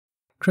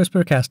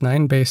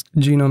CRISPR-Cas9 based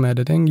genome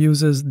editing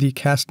uses the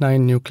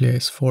Cas9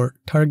 nuclease for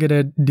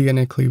targeted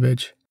DNA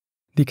cleavage.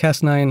 The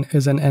Cas9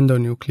 is an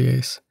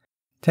endonuclease.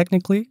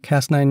 Technically,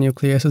 Cas9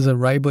 nuclease is a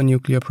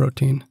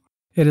ribonucleoprotein.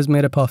 It is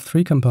made up of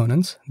three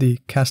components: the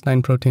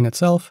Cas9 protein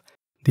itself,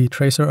 the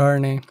tracer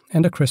RNA,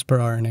 and a CRISPR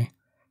RNA.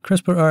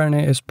 CRISPR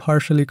RNA is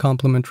partially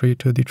complementary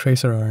to the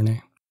tracer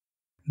RNA.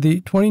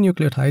 The 20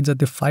 nucleotides at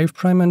the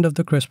 5' end of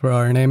the CRISPR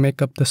RNA make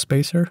up the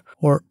spacer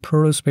or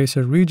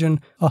protospacer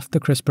region of the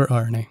CRISPR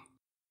RNA.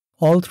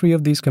 All three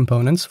of these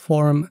components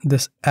form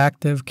this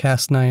active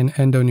Cas9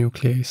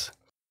 endonuclease.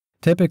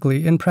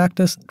 Typically, in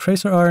practice,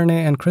 tracer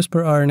RNA and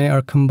CRISPR RNA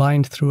are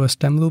combined through a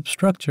stem loop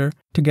structure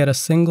to get a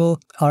single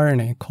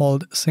RNA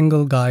called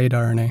single guide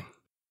RNA.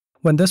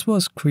 When this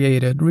was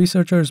created,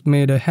 researchers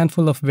made a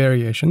handful of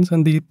variations,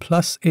 and the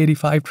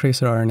 +85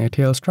 tracer RNA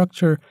tail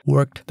structure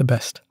worked the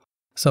best.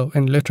 So,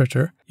 in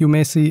literature, you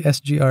may see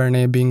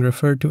sgRNA being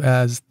referred to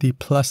as the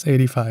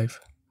 +85.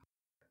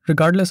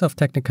 Regardless of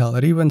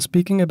technicality, when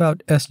speaking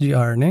about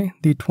sgRNA,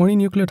 the 20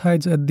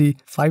 nucleotides at the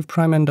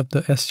 5' end of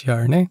the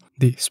sgRNA,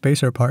 the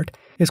spacer part,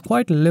 is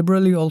quite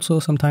liberally also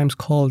sometimes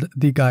called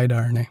the guide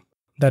RNA.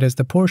 That is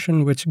the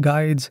portion which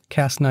guides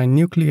Cas9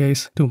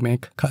 nuclease to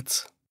make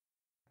cuts.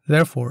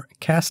 Therefore,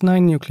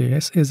 Cas9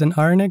 nuclease is an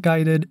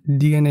RNA-guided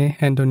DNA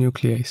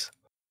endonuclease.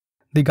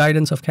 The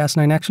guidance of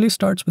Cas9 actually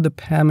starts with the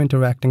PAM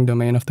interacting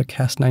domain of the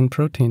Cas9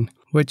 protein,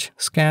 which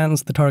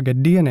scans the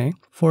target DNA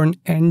for an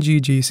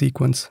NGG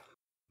sequence.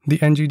 The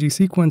NGG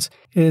sequence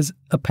is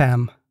a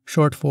PAM,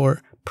 short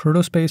for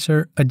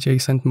protospacer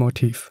adjacent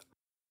motif.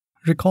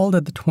 Recall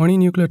that the 20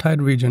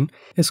 nucleotide region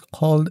is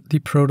called the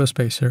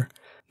protospacer.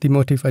 The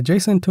motif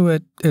adjacent to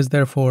it is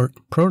therefore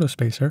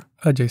protospacer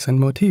adjacent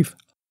motif.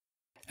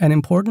 An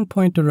important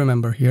point to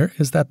remember here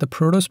is that the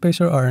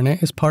protospacer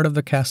RNA is part of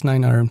the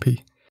Cas9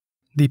 RNP.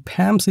 The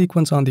PAM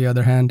sequence, on the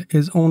other hand,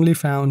 is only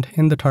found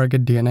in the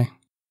target DNA.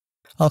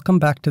 I'll come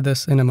back to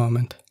this in a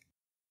moment.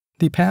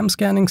 The PAM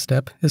scanning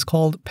step is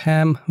called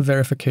PAM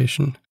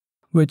verification,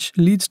 which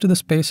leads to the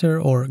spacer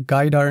or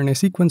guide RNA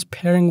sequence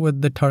pairing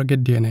with the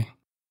target DNA.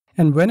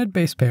 And when it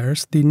base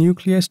pairs, the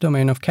nuclease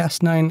domain of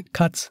Cas9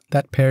 cuts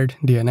that paired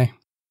DNA.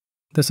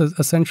 This is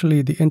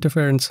essentially the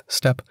interference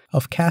step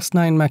of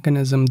Cas9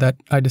 mechanism that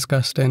I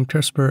discussed in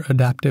CRISPR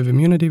adaptive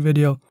immunity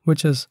video,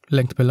 which is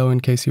linked below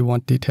in case you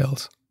want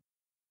details.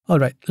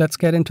 Alright, let's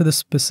get into the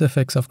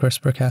specifics of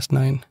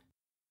CRISPR-Cas9.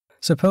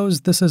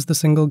 Suppose this is the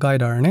single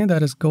guide RNA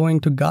that is going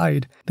to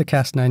guide the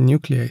Cas9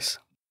 nuclease.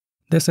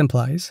 This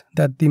implies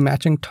that the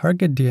matching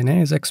target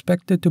DNA is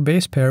expected to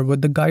base pair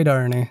with the guide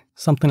RNA,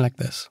 something like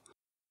this.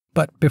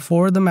 But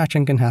before the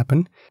matching can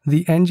happen,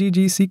 the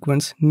NGG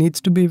sequence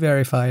needs to be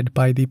verified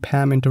by the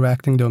PAM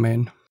interacting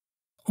domain.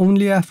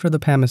 Only after the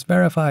PAM is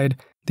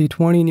verified, the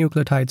 20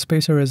 nucleotide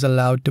spacer is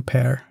allowed to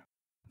pair.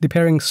 The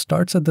pairing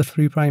starts at the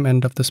 3'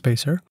 end of the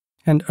spacer,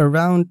 and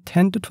around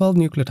 10 to 12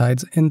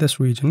 nucleotides in this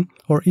region,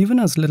 or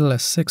even as little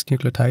as 6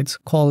 nucleotides,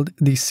 called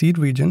the seed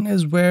region,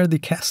 is where the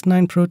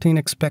Cas9 protein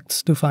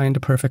expects to find a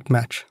perfect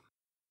match.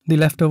 The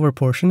leftover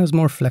portion is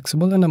more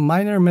flexible, and a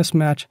minor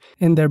mismatch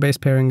in their base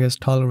pairing is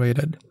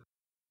tolerated.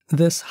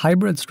 This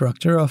hybrid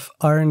structure of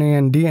RNA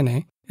and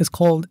DNA is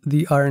called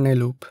the RNA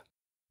loop.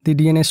 The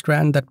DNA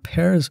strand that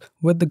pairs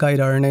with the guide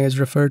RNA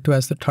is referred to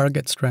as the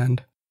target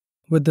strand.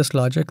 With this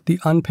logic, the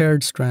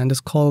unpaired strand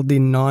is called the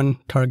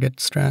non-target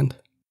strand.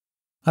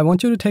 I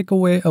want you to take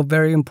away a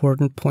very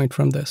important point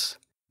from this.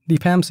 The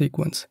PAM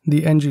sequence,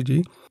 the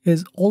NGG,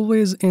 is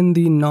always in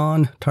the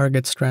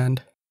non-target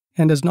strand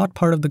and is not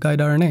part of the guide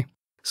RNA,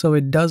 so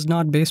it does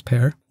not base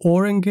pair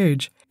or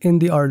engage in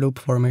the R-loop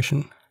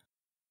formation.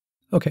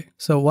 Okay,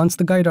 so once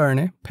the guide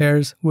RNA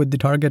pairs with the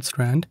target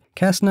strand,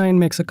 Cas9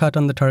 makes a cut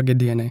on the target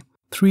DNA,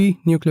 3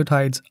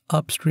 nucleotides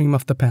upstream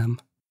of the PAM.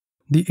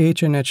 The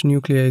NHEJ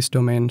nuclease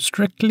domain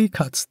strictly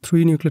cuts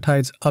 3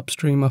 nucleotides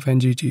upstream of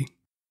NGG.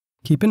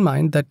 Keep in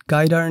mind that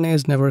guide RNA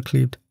is never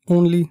cleaved,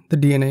 only the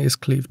DNA is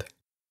cleaved.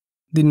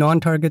 The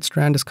non-target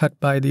strand is cut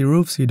by the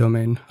RUVC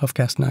domain of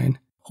Cas9,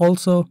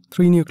 also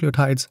 3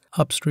 nucleotides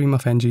upstream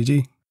of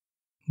NGG.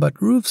 But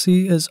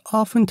RUVC is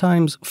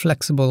oftentimes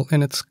flexible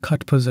in its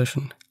cut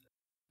position.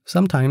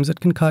 Sometimes it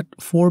can cut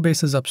 4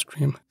 bases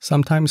upstream,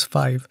 sometimes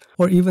 5,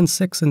 or even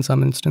 6 in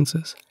some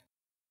instances.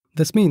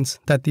 This means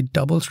that the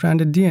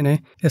double-stranded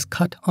DNA is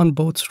cut on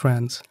both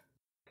strands.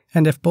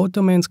 And if both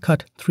domains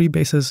cut 3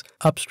 bases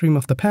upstream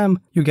of the PAM,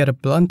 you get a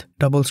blunt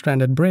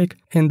double-stranded break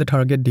in the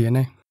target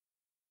DNA.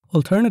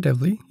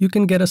 Alternatively, you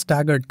can get a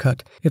staggered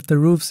cut if the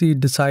RUVC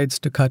decides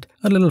to cut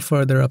a little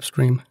further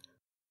upstream.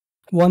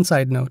 One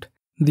side note,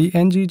 the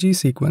NGG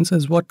sequence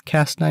is what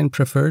Cas9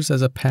 prefers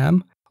as a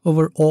PAM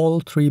over all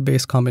 3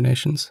 base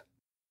combinations.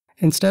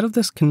 Instead of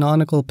this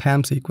canonical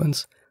PAM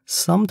sequence,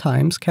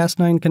 sometimes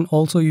Cas9 can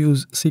also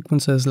use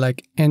sequences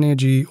like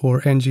NAG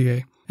or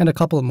NGA, and a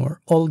couple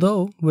more,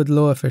 although with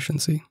low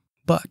efficiency.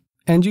 But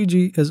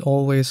NGG is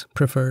always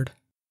preferred.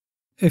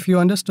 If you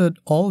understood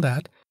all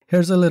that,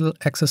 here's a little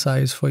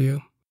exercise for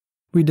you.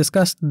 We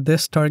discussed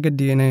this target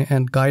DNA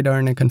and guide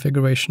RNA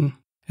configuration,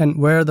 and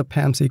where the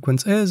PAM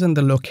sequence is and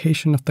the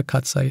location of the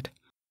cut site.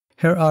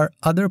 here are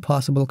other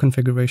possible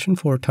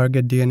configurations for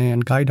target DNA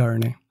and guide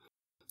RNA.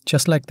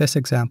 Just like this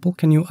example,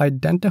 can you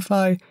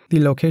identify the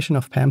location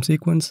of PAM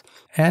sequence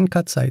and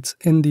cut sites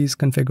in these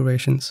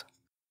configurations?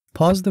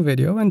 Pause the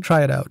video and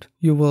try it out.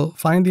 You will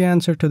find the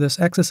answer to this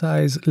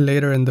exercise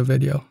later in the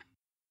video.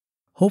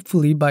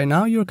 Hopefully, by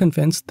now you're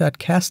convinced that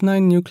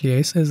Cas9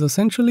 nuclease is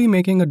essentially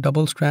making a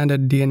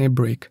double-stranded DNA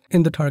break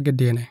in the target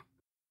DNA.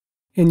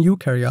 In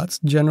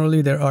eukaryotes,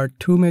 generally there are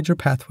two major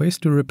pathways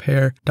to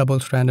repair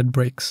double-stranded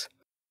breaks.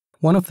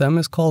 One of them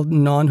is called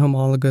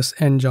non-homologous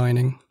end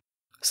joining.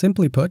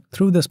 Simply put,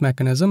 through this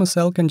mechanism, a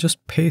cell can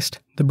just paste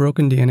the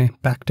broken DNA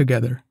back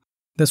together.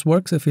 This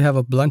works if you have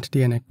a blunt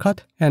DNA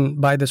cut, and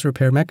by this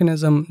repair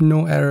mechanism,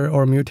 no error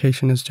or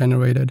mutation is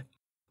generated.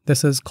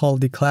 This is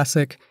called the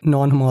classic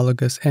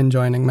non-homologous end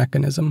joining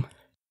mechanism.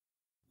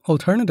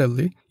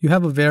 Alternatively, you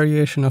have a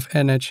variation of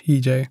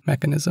NHEJ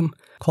mechanism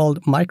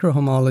called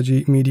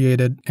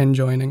microhomology-mediated end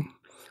joining,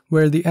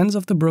 where the ends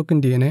of the broken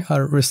DNA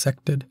are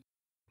resected.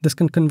 This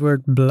can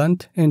convert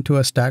blunt into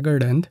a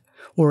staggered end,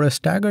 or a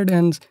staggered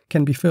end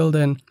can be filled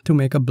in to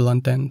make a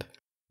blunt end.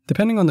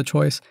 Depending on the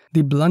choice,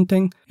 the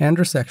blunting and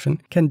resection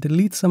can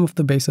delete some of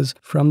the bases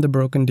from the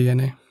broken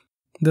DNA.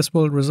 This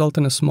will result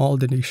in a small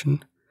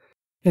deletion.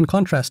 In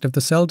contrast, if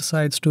the cell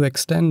decides to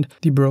extend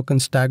the broken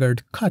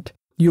staggered cut,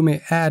 you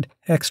may add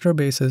extra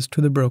bases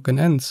to the broken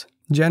ends,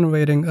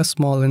 generating a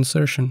small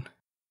insertion.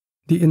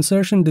 The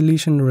insertion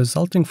deletion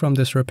resulting from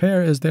this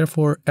repair is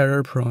therefore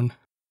error-prone.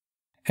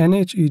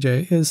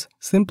 NHEJ is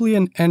simply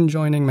an end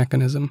joining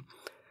mechanism.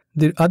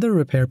 The other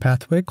repair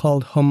pathway,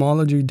 called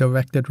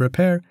homology-directed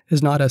repair,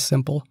 is not as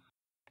simple.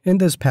 In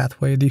this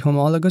pathway, the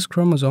homologous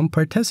chromosome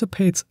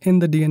participates in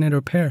the DNA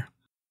repair.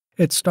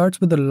 It starts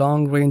with a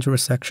long-range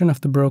resection of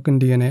the broken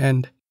DNA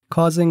end,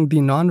 causing the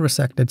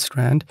non-resected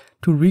strand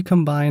to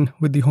recombine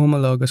with the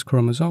homologous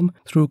chromosome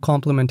through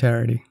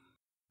complementarity.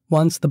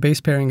 Once the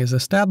base pairing is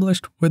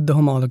established with the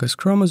homologous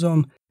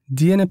chromosome,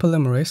 DNA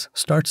polymerase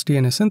starts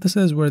DNA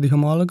synthesis where the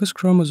homologous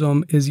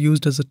chromosome is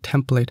used as a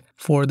template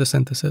for the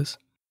synthesis.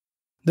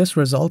 This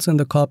results in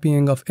the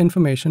copying of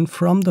information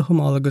from the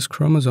homologous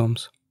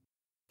chromosomes.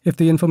 If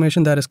the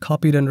information that is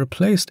copied and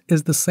replaced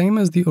is the same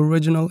as the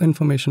original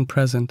information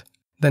present,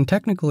 then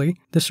technically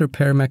this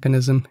repair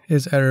mechanism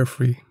is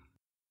error-free.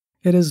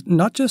 It is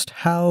not just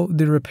how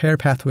the repair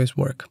pathways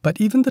work,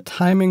 but even the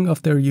timing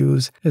of their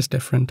use is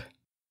different.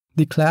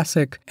 The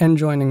classic end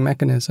joining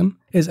mechanism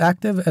is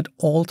active at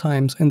all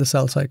times in the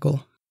cell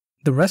cycle.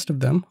 The rest of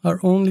them are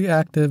only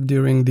active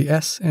during the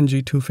S and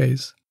G2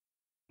 phase.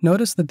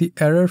 Notice that the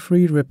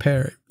error-free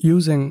repair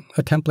using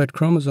a template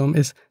chromosome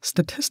is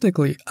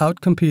statistically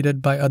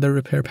outcompeted by other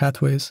repair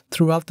pathways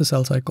throughout the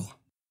cell cycle.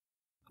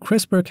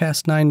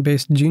 CRISPR-Cas9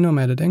 based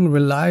genome editing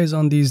relies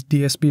on these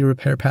DSB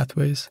repair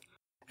pathways,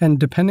 and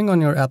depending on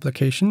your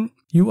application,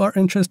 you are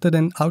interested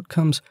in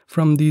outcomes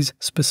from these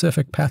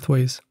specific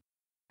pathways.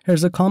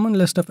 Here's a common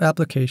list of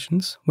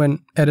applications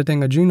when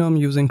editing a genome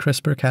using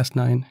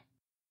CRISPR-Cas9.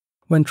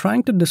 When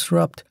trying to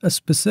disrupt a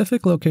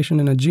specific location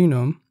in a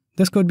genome,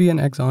 this could be an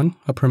exon,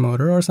 a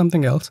promoter, or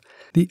something else,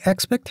 the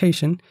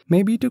expectation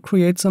may be to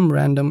create some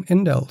random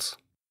indels.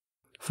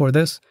 For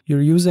this, you're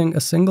using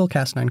a single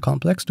Cas9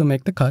 complex to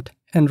make the cut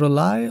and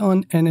rely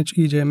on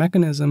NHEJ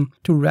mechanism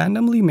to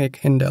randomly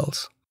make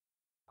indels.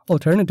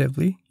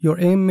 Alternatively, your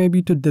aim may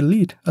be to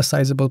delete a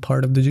sizable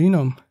part of the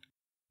genome.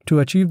 To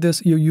achieve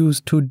this, you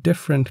use two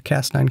different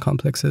Cas9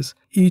 complexes,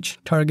 each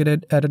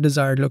targeted at a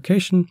desired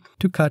location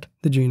to cut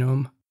the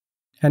genome.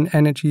 An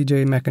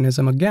NHEJ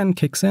mechanism again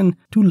kicks in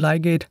to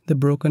ligate the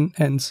broken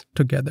ends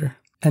together,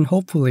 and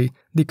hopefully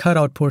the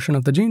cutout portion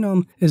of the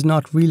genome is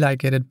not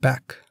religated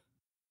back.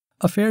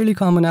 A fairly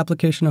common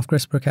application of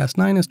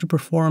CRISPR-Cas9 is to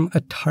perform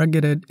a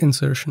targeted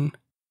insertion.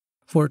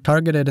 For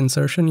targeted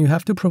insertion, you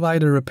have to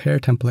provide a repair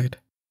template.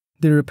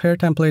 The repair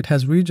template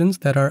has regions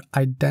that are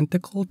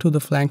identical to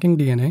the flanking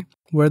DNA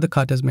where the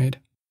cut is made.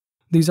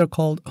 These are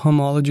called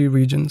homology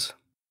regions.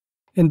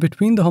 In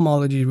between the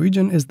homology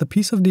region is the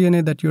piece of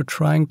DNA that you're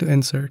trying to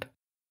insert.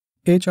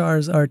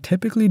 HRs are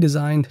typically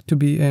designed to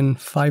be in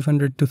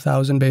 500 to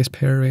 1000 base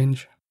pair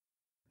range.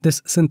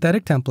 This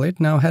synthetic template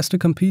now has to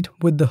compete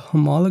with the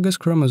homologous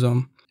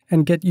chromosome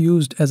and get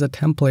used as a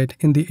template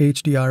in the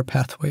HDR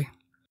pathway.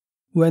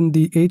 When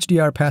the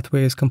HDR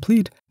pathway is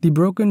complete, the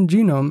broken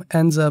genome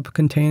ends up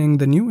containing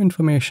the new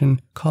information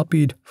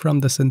copied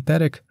from the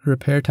synthetic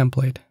repair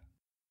template.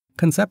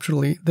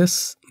 Conceptually,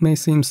 this may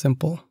seem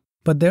simple,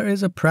 but there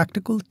is a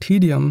practical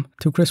tedium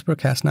to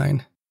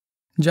CRISPR-Cas9.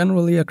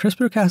 Generally, a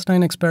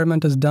CRISPR-Cas9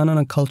 experiment is done on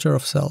a culture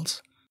of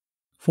cells.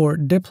 For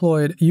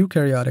diploid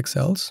eukaryotic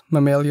cells,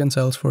 mammalian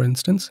cells for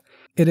instance,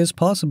 it is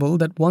possible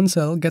that one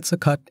cell gets a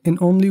cut in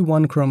only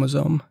one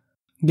chromosome,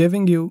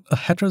 giving you a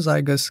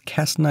heterozygous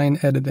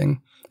Cas9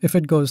 editing if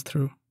it goes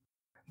through.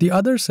 The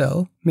other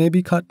cell may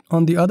be cut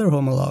on the other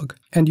homolog,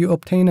 and you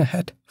obtain a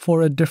het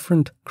for a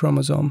different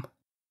chromosome.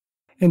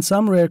 In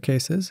some rare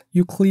cases,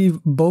 you cleave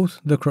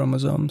both the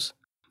chromosomes,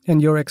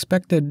 and your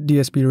expected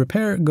DSB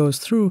repair goes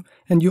through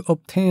and you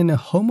obtain a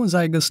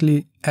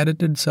homozygously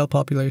edited cell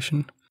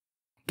population.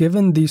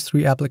 Given these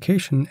three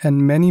applications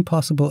and many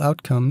possible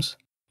outcomes,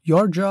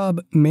 your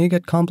job may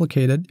get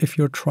complicated if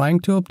you're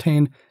trying to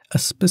obtain a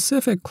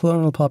specific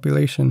clonal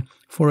population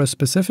for a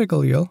specific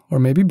allele, or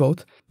maybe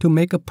both, to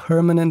make a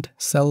permanent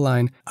cell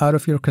line out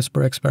of your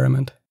CRISPR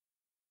experiment.